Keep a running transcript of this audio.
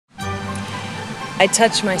I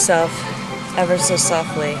touch myself ever so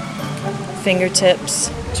softly,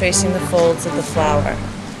 fingertips tracing the folds of the flower,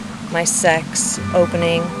 my sex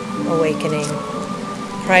opening, awakening,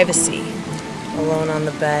 privacy, alone on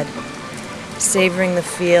the bed, savoring the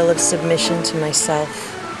feel of submission to myself.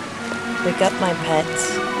 Wake up my pets,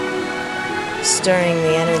 stirring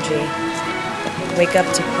the energy. Wake up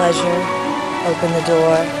to pleasure, open the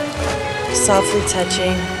door, softly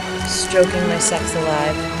touching, stroking my sex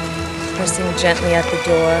alive, pressing gently at the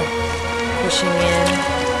door, pushing in,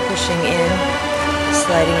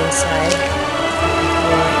 sliding inside.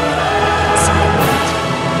 I want you inside me.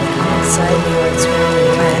 Come inside me where it's warm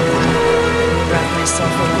and wet. Wrap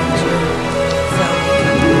myself around you, feel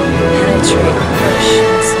me, penetrate, push,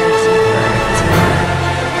 inside deeper into me.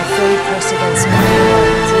 I feel you press against my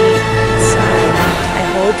heart, deep inside. I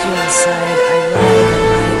hold you inside, I ride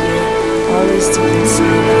you, always deep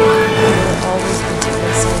inside me. I will always be deep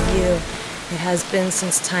inside you. It has been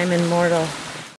since time immortal.